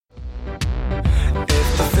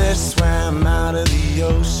swam out of the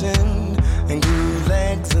ocean and grew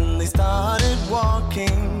legs and they started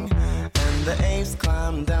walking. And the apes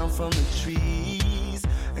climbed down from the trees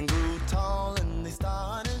and grew tall and they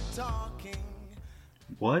started talking.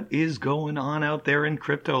 What is going on out there in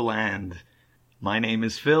crypto land? My name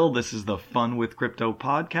is Phil. This is the Fun with Crypto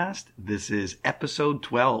podcast. This is episode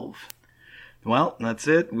 12. Well, that's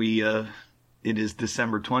it. It is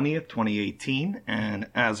December 20th, 2018, and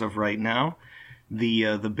as of right now,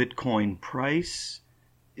 the Bitcoin price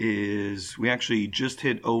is, we actually just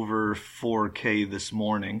hit over 4K this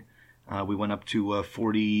morning. We went up to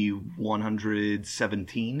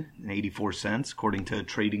 4,117.84 cents, according to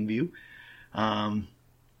TradingView.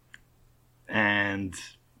 And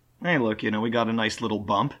hey, look, we got a nice little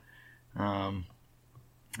bump. I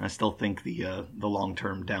still think the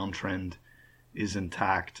long-term downtrend is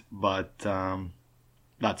intact, but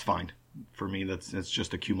that's fine. For me, it's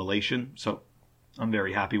just accumulation, so I'm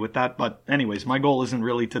very happy with that. But anyways, my goal isn't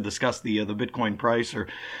really to discuss the Bitcoin price or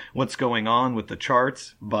what's going on with the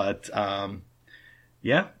charts, but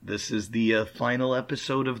yeah, this is the final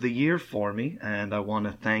episode of the year for me, and I want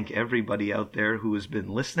to thank everybody out there who has been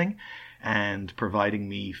listening and providing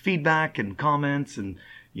me feedback and comments and,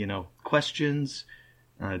 questions.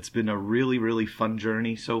 It's been a really, really fun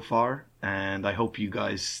journey so far, and I hope you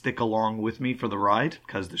guys stick along with me for the ride,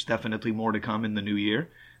 because there's definitely more to come in the new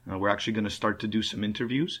year. We're actually going to start to do some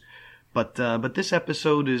interviews, but this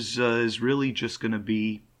episode is really just going to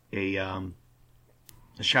be a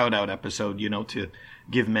shout-out episode, to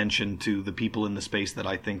give mention to the people in the space that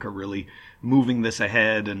I think are really moving this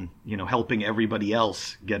ahead and, helping everybody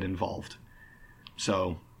else get involved.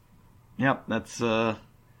 So, yeah, that's... Oh,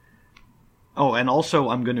 and also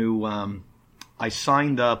I'm going to... I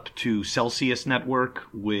signed up to Celsius Network,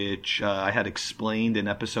 which I had explained in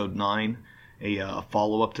episode 9, a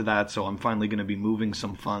follow-up to that. So I'm finally going to be moving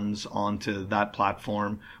some funds onto that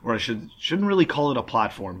platform, or I shouldn't really call it a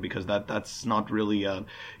platform, because that's not really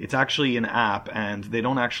it's actually an app, and they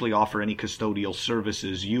don't actually offer any custodial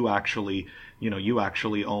services. You actually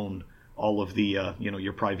own all of the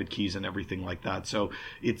your private keys and everything like that. So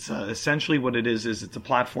it's essentially what it is it's a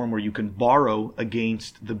platform where you can borrow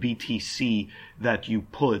against the BTC that you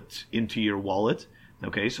put into your wallet.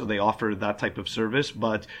 Okay, so they offer that type of service,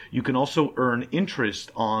 but you can also earn interest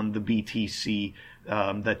on the BTC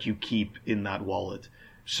that you keep in that wallet.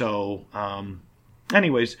 So,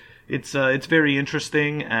 anyways, it's very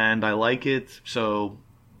interesting, and I like it. So,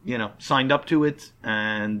 signed up to it,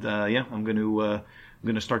 and yeah, I'm going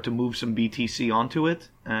to start to move some BTC onto it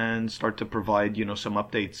and start to provide some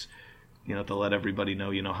updates, to let everybody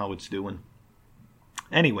know how it's doing.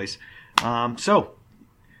 Anyways, so.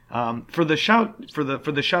 For the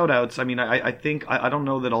shout outs, I mean, I think I don't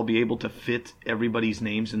know that I'll be able to fit everybody's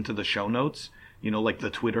names into the show notes, like the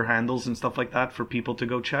Twitter handles and stuff like that for people to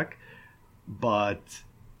go check. But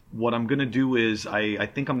what I'm going to do is I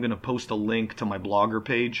think I'm going to post a link to my Blogger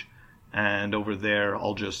page, and over there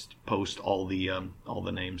I'll just post all the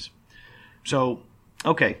names. So,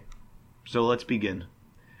 okay. So let's begin.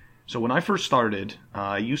 So when I first started,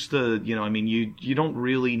 I used to, you don't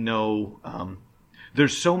really know,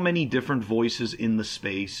 there's so many different voices in the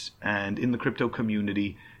space and in the crypto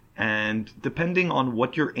community, and depending on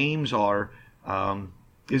what your aims are,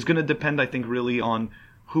 is going to depend, I think, really on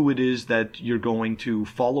who it is that you're going to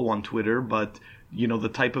follow on Twitter, but the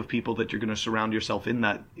type of people that you're going to surround yourself in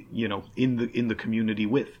that, in the community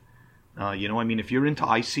with. If you're into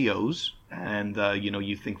ICOs and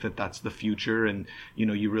you think that that's the future, and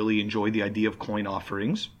you really enjoy the idea of coin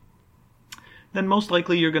offerings, then most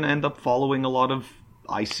likely you're going to end up following a lot of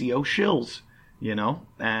ICO shills,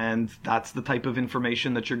 and that's the type of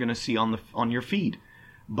information that you're going to see on your feed.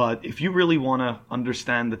 But if you really want to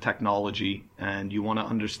understand the technology, and you want to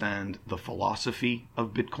understand the philosophy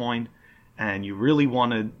of Bitcoin, and you really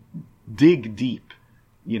want to dig deep,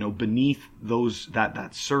 beneath that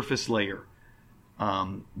surface layer,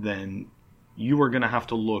 then you are going to have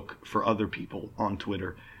to look for other people on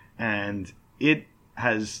Twitter. And it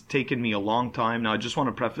has taken me a long time. Now, I just want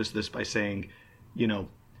to preface this by saying,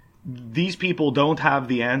 these people don't have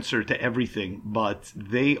the answer to everything, but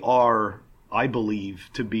they are, I believe,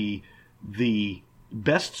 to be the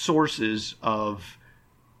best sources of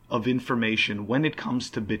information when it comes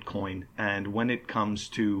to Bitcoin, and when it comes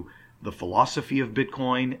to the philosophy of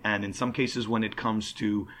Bitcoin, and in some cases when it comes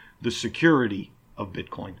to the security of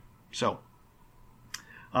Bitcoin. So,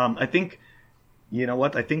 I think,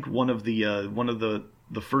 I think one of the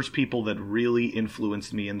first people that really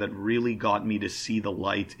influenced me and that really got me to see the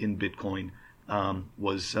light in Bitcoin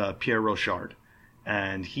was Pierre Rochard.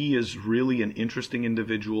 And he is really an interesting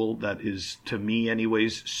individual that is, to me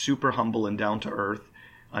anyways, super humble and down to earth.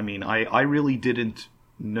 I mean, I really didn't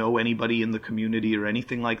know anybody in the community or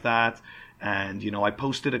anything like that. And, I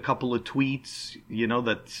posted a couple of tweets,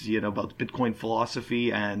 about Bitcoin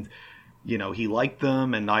philosophy, and, he liked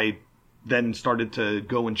them. And I then started to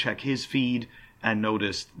go and check his feed and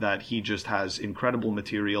noticed that he just has incredible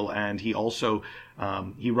material. And he also,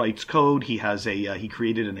 he writes code. He has he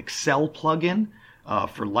created an Excel plugin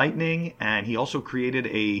for Lightning. And he also created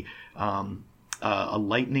a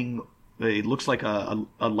Lightning, it looks like a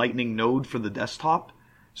Lightning node for the desktop.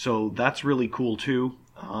 So that's really cool too.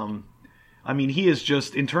 I mean, he is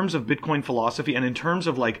just, in terms of Bitcoin philosophy and in terms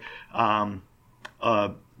of Bitcoin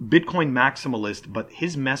maximalist, but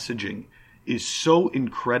his messaging is so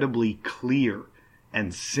incredibly clear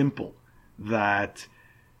and simple that,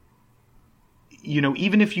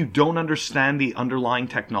 even if you don't understand the underlying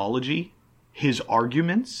technology, his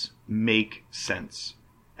arguments make sense.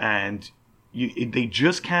 And they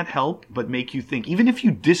just can't help but make you think, even if you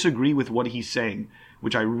disagree with what he's saying,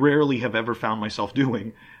 which I rarely have ever found myself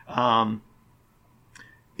doing,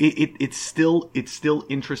 it's still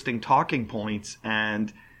interesting talking points,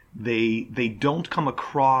 and they don't come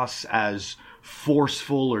across as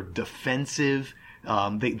forceful or defensive.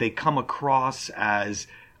 They come across as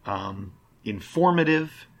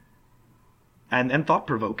informative and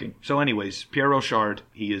thought-provoking. So anyways, Pierre Rochard,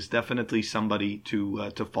 he is definitely somebody to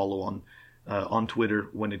follow on Twitter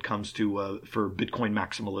when it comes to for Bitcoin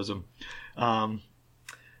maximalism.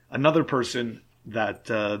 Another person that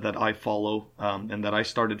I follow and that I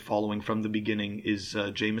started following from the beginning is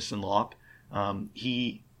Jameson Lopp.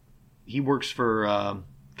 He works for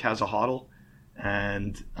Kazahodl,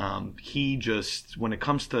 and he just, when it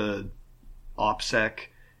comes to OPSEC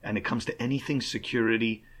and it comes to anything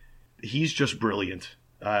security, he's just brilliant.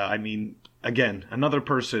 I mean, again, another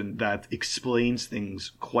person that explains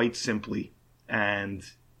things quite simply and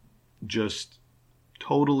just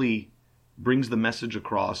totally brings the message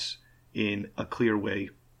across in a clear way.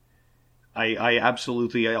 I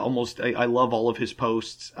love all of his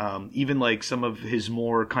posts, even like some of his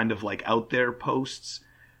more kind of like out there posts,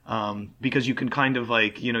 because you can kind of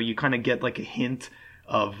like, you kind of get like a hint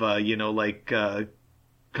of, kind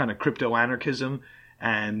of crypto anarchism,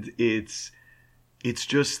 and it's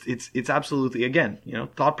absolutely, again,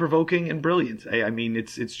 thought provoking and brilliant. I mean,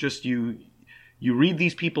 it's just you read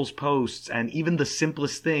these people's posts, and even the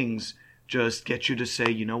simplest things just get you to say,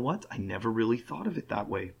 you know what? I never really thought of it that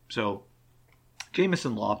way. So,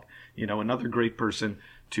 Jameson Lopp, another great person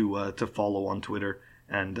to follow on Twitter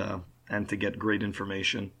and to get great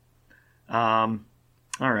information. All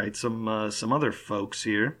right, some other folks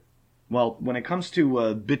here. Well, when it comes to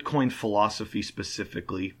Bitcoin philosophy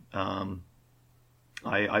specifically,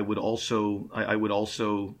 I would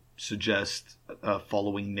also suggest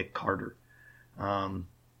following Nick Carter.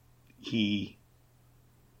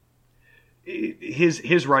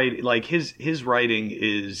 His writing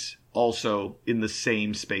is also in the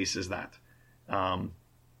same space as that.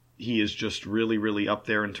 He is just really, really up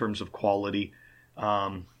there in terms of quality.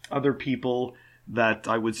 Other people that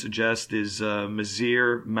I would suggest is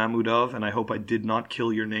Mazir Mamudov, and I hope I did not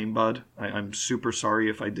kill your name, bud. I'm super sorry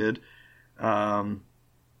if I did.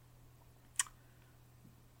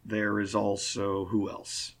 There is also, who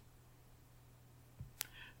else?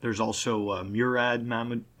 There's also Murad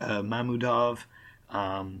Mamudov.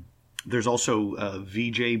 There's also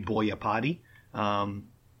Vijay Boyapati. I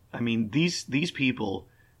mean, these people,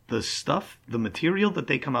 the material that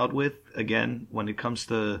they come out with, again, when it comes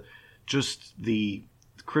to just the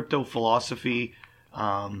crypto philosophy,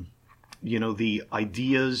 the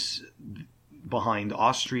ideas behind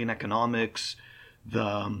Austrian economics,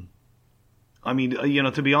 to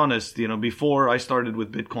be honest, before I started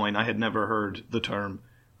with Bitcoin, I had never heard the term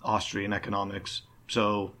Austrian economics.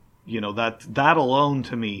 So, that alone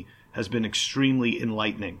to me has been extremely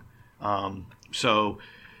enlightening. So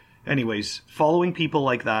anyways, following people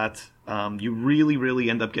like that, you really, really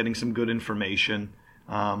end up getting some good information.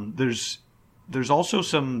 There's also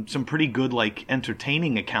some pretty good, like,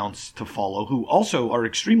 entertaining accounts to follow who also are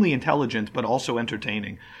extremely intelligent but also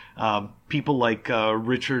entertaining. People like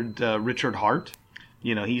Richard Hart.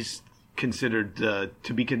 He's considered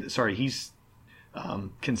he's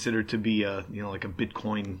considered to be like a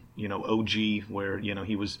Bitcoin OG, where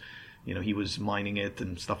he was mining it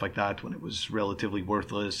and stuff like that when it was relatively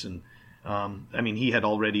worthless. And he had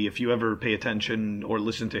already, if you ever pay attention or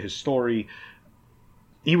listen to his story,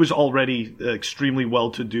 he was already extremely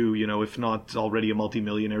well-to-do, if not already a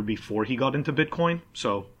multimillionaire before he got into Bitcoin.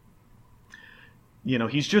 So,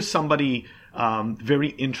 he's just somebody Very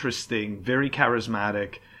interesting, very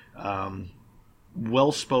charismatic,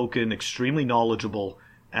 well-spoken, extremely knowledgeable,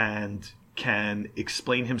 and can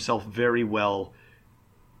explain himself very well.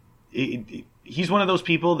 He's one of those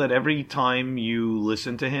people that every time you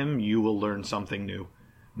listen to him, you will learn something new,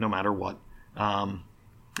 no matter what.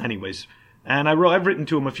 Anyways, and I've written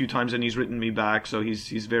to him a few times, and he's written me back. So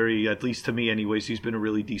he's very, at least to me, anyways, he's been a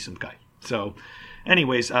really decent guy. So,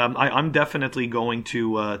 anyways, I'm definitely going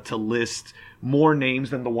to list more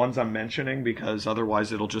names than the ones I'm mentioning, because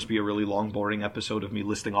otherwise it'll just be a really long, boring episode of me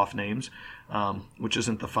listing off names, which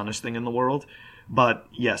isn't the funnest thing in the world. But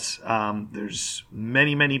yes, there's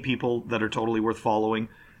many people that are totally worth following.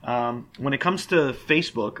 When it comes to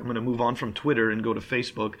Facebook, I'm going to move on from Twitter and go to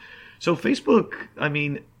Facebook. So Facebook, I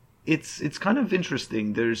mean, it's kind of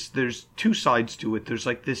interesting. There's two sides to it. There's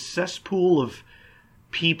like this cesspool of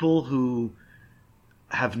people who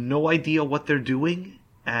have no idea what they're doing,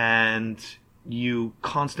 and you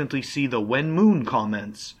constantly see the when moon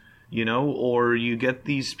comments, you know, or you get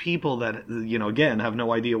these people that, you know, again, have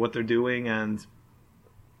no idea what they're doing, and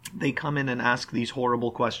they come in and ask these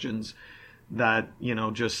horrible questions that, you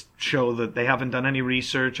know, just show that they haven't done any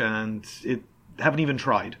research and haven't even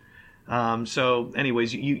tried. So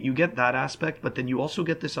anyways, you get that aspect, but then you also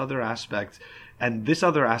get this other aspect, and this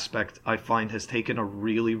other aspect I find has taken a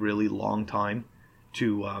really, really long time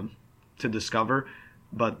to discover.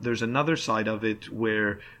 But there's another side of it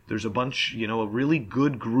where there's a bunch, you know, a really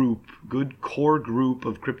good core group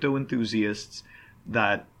of crypto enthusiasts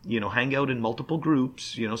that, you know, hang out in multiple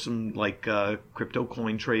groups, you know, some like Crypto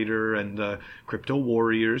Coin Trader and Crypto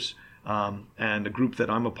Warriors, and a group that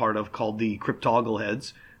I'm a part of called the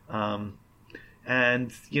Cryptogleheads.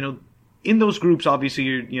 And, you know, in those groups, obviously,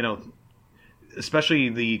 you know, especially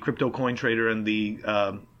the Crypto Coin Trader and the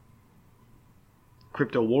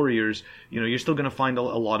Crypto Warriors, you know, you're still going to find a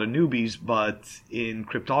lot of newbies, but in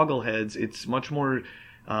Cryptogleheads, it's much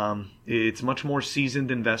more seasoned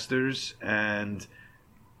investors and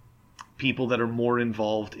people that are more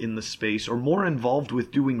involved in the space, or more involved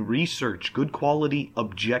with doing research, good quality,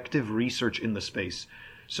 objective research in the space.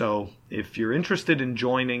 So if you're interested in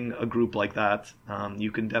joining a group like that,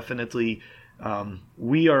 you can definitely,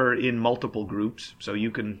 we are in multiple groups, so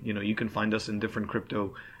you can find us in different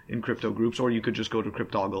crypto groups, or you could just go to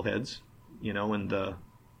Cryptogleheads, you know, and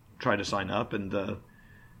try to sign up, and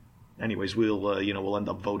anyways, we'll end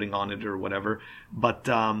up voting on it or whatever. But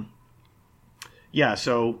yeah,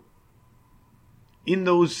 so in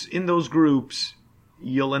those groups,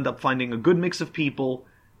 you'll end up finding a good mix of people,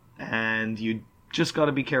 and you just got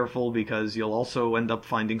to be careful, because you'll also end up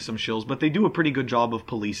finding some shills, but they do a pretty good job of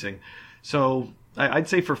policing. So I'd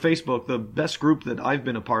say for Facebook, the best group that I've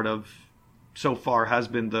been a part of so far has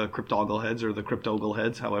been the Cryptogleheads, or the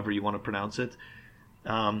Cryptogleheads, however you want to pronounce it.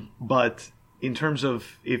 But in terms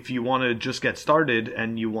of if you want to just get started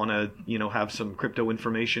and you want to, you know, have some crypto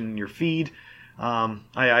information in your feed,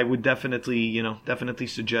 I would definitely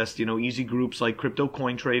suggest, you know, easy groups like Crypto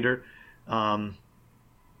Coin Trader, and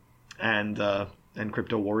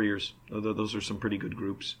Crypto Warriors. Those are some pretty good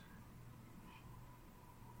groups.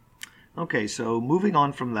 Okay, so moving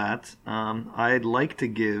on from that, I'd like to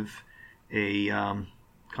give a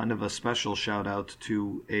kind of a special shout out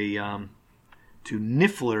to to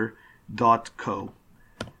Niffler.co.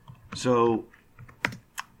 So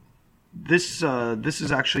this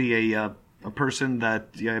is actually a person that,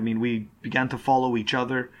 yeah, I mean, we began to follow each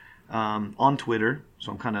other on Twitter.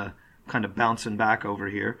 So I'm kind of bouncing back over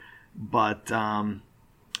here, but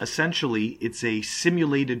essentially it's a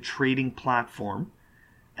simulated trading platform,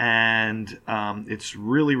 and it's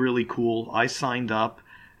really, really cool. I signed up,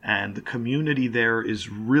 and the community there is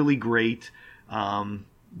really great.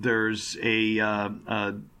 There's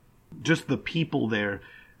just the people there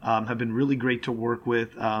have been really great to work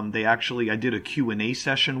with. I did a Q&A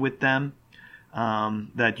session with them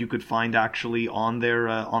that you could find actually on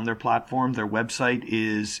their platform. Their website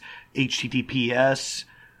is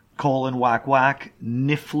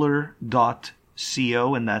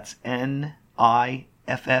https://niffler.co, and that's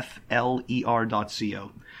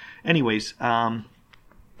NIFFLER.co. Anyways,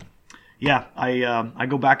 yeah, I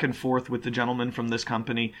go back and forth with the gentleman from this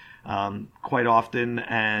company quite often,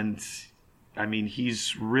 and I mean,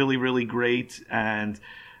 he's really, really great, and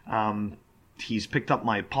he's picked up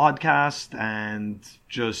my podcast and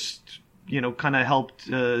just, you know, kind of helped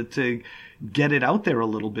to get it out there a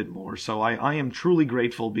little bit more. So I am truly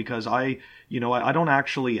grateful, because I don't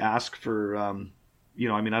actually ask for, I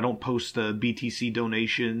don't post BTC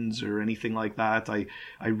donations or anything like that. I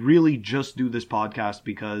really just do this podcast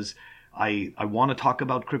because I want to talk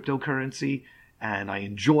about cryptocurrency, and I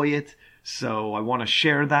enjoy it. So I want to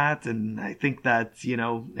share that, and I think that,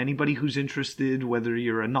 anybody who's interested, whether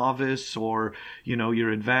you're a novice or,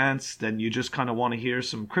 you're advanced and you just kind of want to hear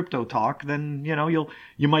some crypto talk, then, you'll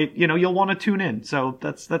want to tune in. So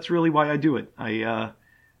that's really why I do it.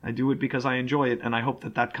 I do it because I enjoy it, and I hope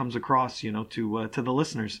that comes across, to the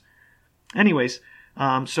listeners. Anyways,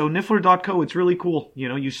 so Niffler.co, it's really cool.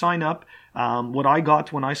 You sign up. What I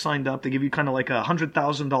got when I signed up, they give you kind of like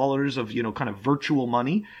 $100,000 of, kind of virtual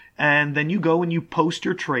money. And then you go and you post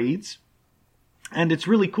your trades. And it's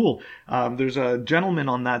really cool. There's a gentleman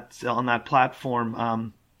on that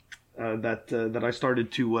platform, that I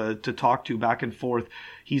started to talk to back and forth.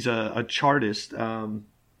 He's a chartist.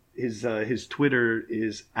 His Twitter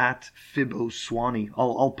is @Fiboswani.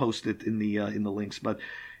 I'll post it in the links. But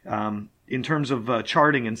in terms of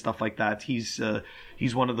charting and stuff like that, he's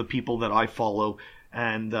one of the people that I follow,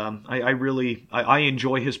 and I really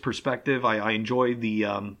enjoy his perspective. I enjoy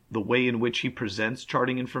the way in which he presents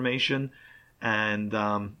charting information, and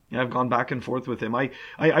I've gone back and forth with him. I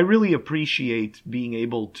really appreciate being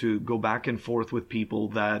able to go back and forth with people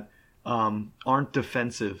that aren't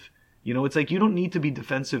defensive. It's like you don't need to be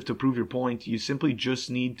defensive to prove your point. You simply just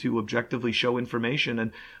need to objectively show information.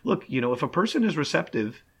 And look, if a person is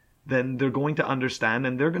receptive, then they're going to understand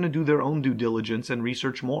and they're going to do their own due diligence and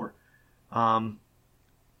research more.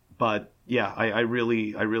 But yeah, I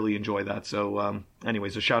really enjoy that. So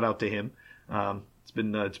anyways, a shout out to him. It's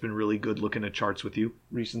been really good looking at charts with you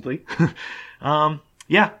recently.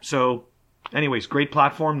 Yeah, so anyways, great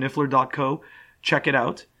platform, Niffler.co. Check it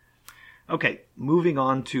out. Okay, moving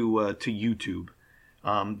on to YouTube.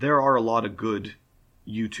 There are a lot of good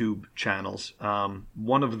YouTube channels.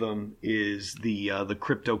 One of them is the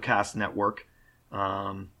CryptoCast Network,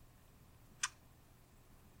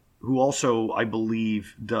 who also, I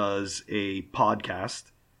believe, does a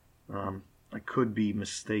podcast. I could be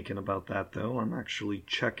mistaken about that, though. I'm actually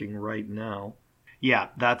checking right now. Yeah,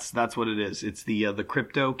 that's what it is. It's the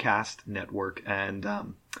CryptoCast Network, and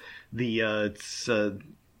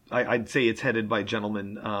I'd say it's headed by a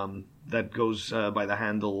gentleman that goes by the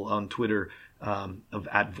handle on Twitter of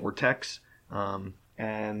 @Vortex,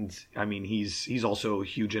 and I mean he's also a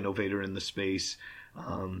huge innovator in the space,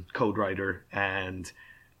 code writer, and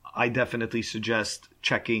I definitely suggest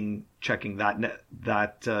checking that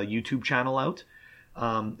YouTube channel out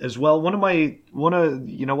as well. One of my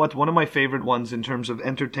favorite ones in terms of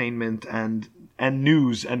entertainment and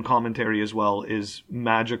news and commentary as well is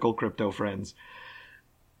Magical Crypto Friends.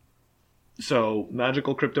 So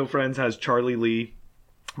Magical Crypto Friends has Charlie Lee,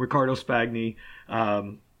 Ricardo Spagni,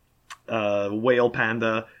 Whale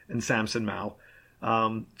Panda, and Samson Mao.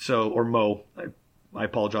 Or Mo. I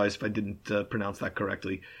apologize if I didn't pronounce that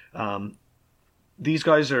correctly. These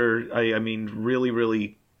guys are, I mean, really,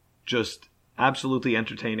 really just absolutely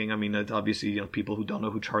entertaining. I mean, obviously, people who don't know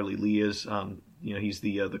who Charlie Lee is, he's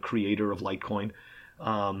the creator of Litecoin,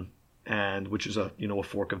 and which is a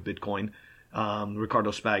fork of Bitcoin.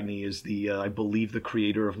 Ricardo Spagni is I believe, the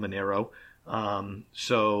creator of Monero.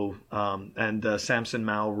 Samson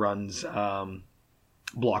Mao runs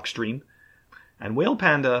Blockstream. And Whale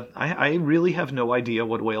Panda, I really have no idea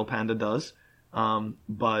what Whale Panda does,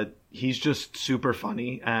 but he's just super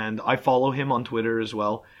funny, and I follow him on Twitter as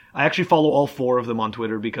well. I actually follow all four of them on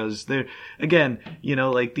Twitter because they're, again,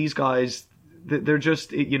 like these guys, they're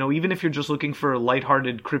just, even if you're just looking for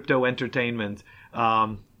lighthearted crypto entertainment,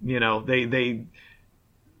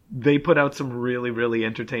 they put out some really, really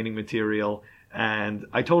entertaining material, and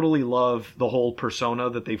I totally love the whole persona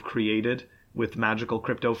that they've created with Magical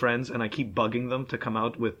Crypto Friends, and I keep bugging them to come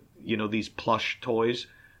out with, these plush toys,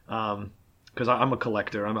 because I'm a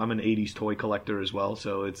collector. I'm an 80s toy collector as well,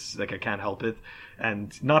 so it's like I can't help it.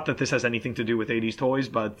 And not that this has anything to do with 80s toys,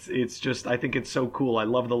 but it's just, I think it's so cool. I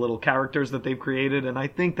love the little characters that they've created, and I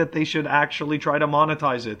think that they should actually try to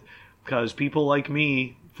monetize it, because people like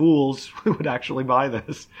me, fools, would actually buy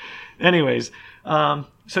this. Anyways,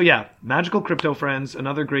 so yeah, Magical Crypto Friends,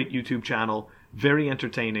 another great YouTube channel, very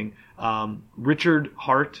entertaining. Richard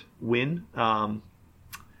Hart Win.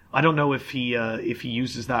 I don't know if he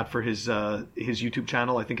uses that for his YouTube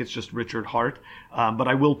channel. I think it's just Richard Hart, but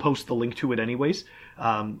I will post the link to it anyways.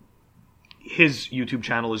 His YouTube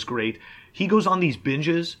channel is great. He goes on these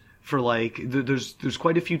binges for there's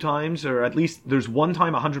quite a few times, or at least there's one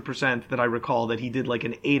time 100% that I recall that he did like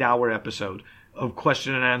an 8-hour episode of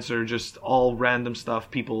question and answer, just all random stuff.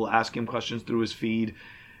 People ask him questions through his feed.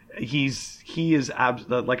 He is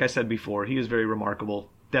like I said before, he is very remarkable.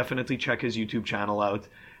 Definitely check his YouTube channel out.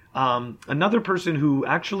 Another person who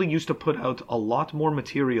actually used to put out a lot more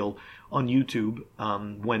material on YouTube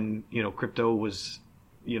when crypto was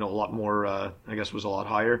a lot more, I guess was a lot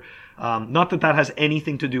higher. Not that that has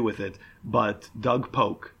anything to do with it, but Doug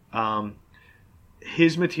Polk.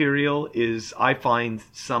 His material is, I find,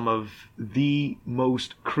 some of the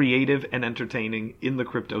most creative and entertaining in the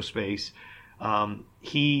crypto space.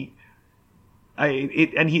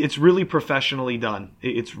 It's really professionally done.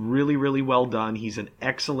 It's really, really well done. He's an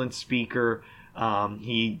excellent speaker.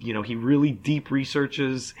 He really deep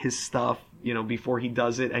researches his stuff, before he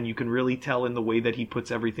does it, and you can really tell in the way that he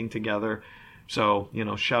puts everything together. So,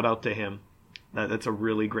 shout out to him. That's a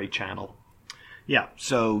really great channel. Yeah,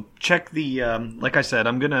 so check the, like I said,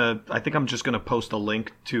 I think I'm just gonna post a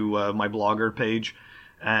link to my Blogger page,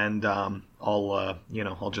 and I'll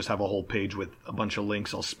just have a whole page with a bunch of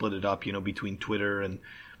links. I'll split it up, between Twitter and,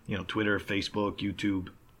 Twitter, Facebook, YouTube.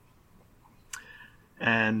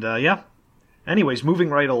 And, anyways, moving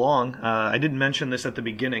right along, I didn't mention this at the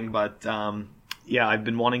beginning, but, I've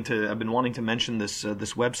been wanting to mention this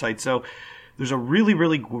website. So, there's a really,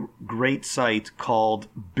 really great site called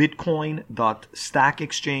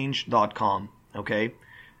bitcoin.stackexchange.com, okay?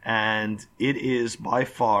 And it is by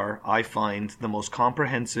far, I find, the most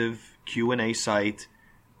comprehensive Q&A site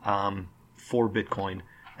for Bitcoin.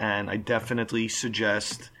 And I definitely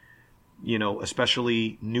suggest,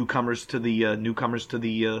 especially newcomers to the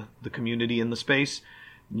community in the space,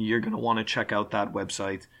 you're going to want to check out that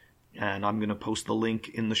website. And I'm going to post the link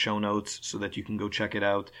in the show notes so that you can go check it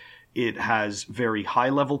out. It has very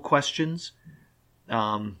high-level questions,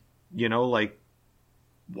 like,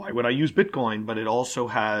 why would I use Bitcoin? But it also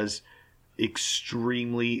has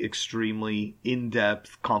extremely, extremely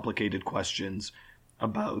in-depth, complicated questions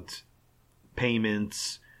about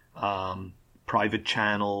payments, private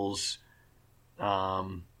channels,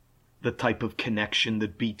 the type of connection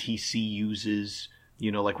that BTC uses,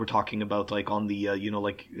 like we're talking about, like on the,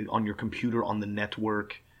 like on your computer on the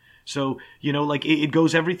network. So, like it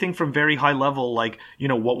goes everything from very high level, like,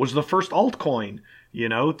 what was the first altcoin,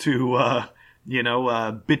 to,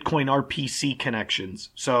 Bitcoin RPC connections.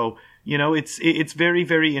 So, it's very,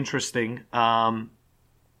 very interesting. I'm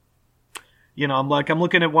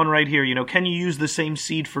looking at one right here, can you use the same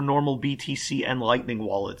seed for normal BTC and Lightning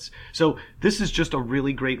wallets? So this is just a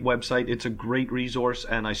really great website. It's a great resource,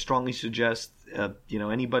 and I strongly suggest,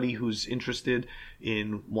 anybody who's interested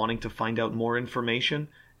in wanting to find out more information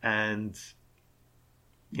and,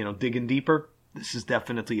 digging deeper, this is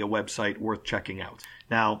definitely a website worth checking out.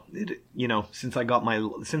 Now, since I got my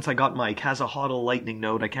Casa HODL Lightning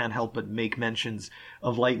node, I can't help but make mentions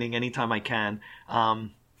of Lightning anytime I can.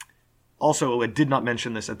 Also, I did not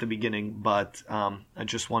mention this at the beginning, but I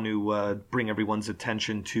just want to bring everyone's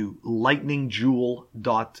attention to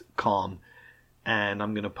lightningjoule.com, and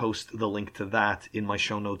I'm going to post the link to that in my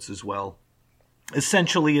show notes as well.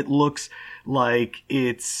 Essentially, it looks like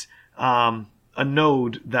it's a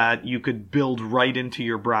node that you could build right into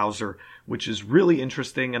your browser, which is really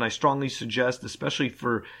interesting, and I strongly suggest, especially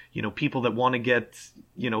for people that want to get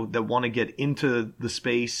into the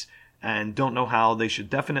space and don't know how, they should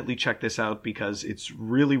definitely check this out because it's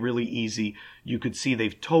really, really easy. You could see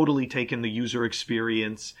they've totally taken the user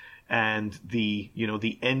experience and the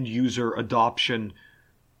end user adoption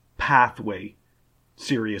pathway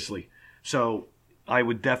seriously. So I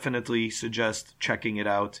would definitely suggest checking it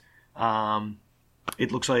out.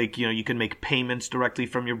 It looks like, you can make payments directly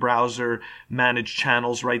from your browser, manage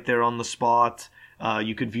channels right there on the spot.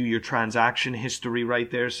 You could view your transaction history right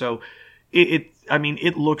there. So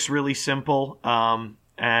it looks really simple.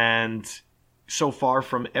 And so far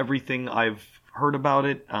from everything I've heard about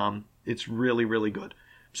it, it's really, really good.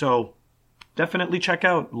 So definitely check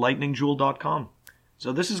out lightningjoule.com.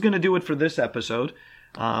 So this is going to do it for this episode.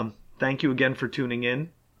 Thank you again for tuning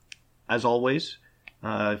in. As always,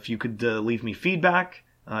 if you could leave me feedback,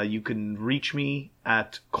 you can reach me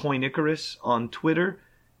at CoinIcarus on Twitter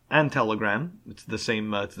and Telegram. It's the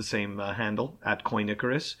same handle, at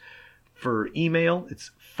CoinIcarus. For email,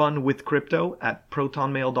 it's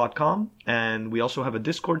funwithcrypto@protonmail.com. And we also have a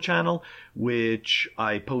Discord channel, which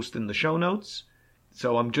I post in the show notes.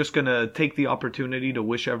 So I'm just going to take the opportunity to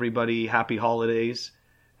wish everybody happy holidays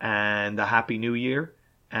and a happy new year.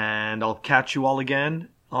 And I'll catch you all again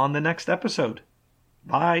on the next episode.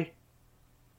 Bye.